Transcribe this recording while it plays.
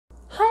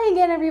hi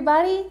again,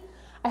 everybody.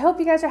 I hope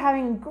you guys are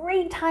having a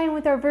great time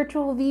with our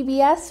virtual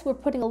VBS. We're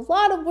putting a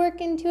lot of work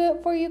into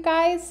it for you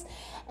guys,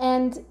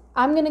 and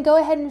I'm gonna go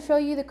ahead and show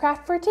you the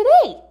craft for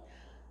today.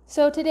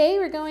 So today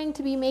we're going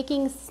to be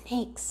making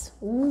snakes.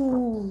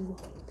 Ooh.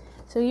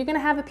 So you're gonna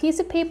have a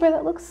piece of paper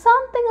that looks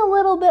something a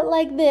little bit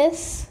like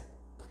this,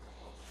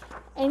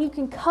 and you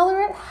can color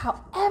it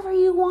however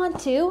you want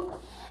to,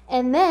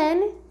 and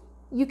then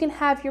you can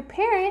have your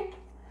parent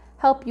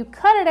help you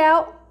cut it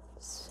out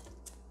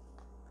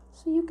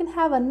so you can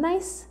have a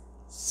nice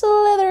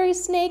slithery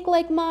snake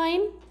like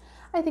mine.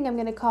 I think I'm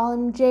gonna call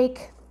him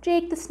Jake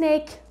the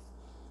snake.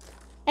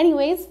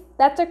 Anyways,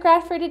 that's our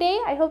craft for today.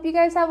 I hope you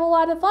guys have a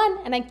lot of fun,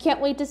 and I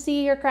can't wait to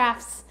see your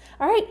crafts.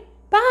 All right,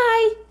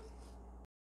 bye.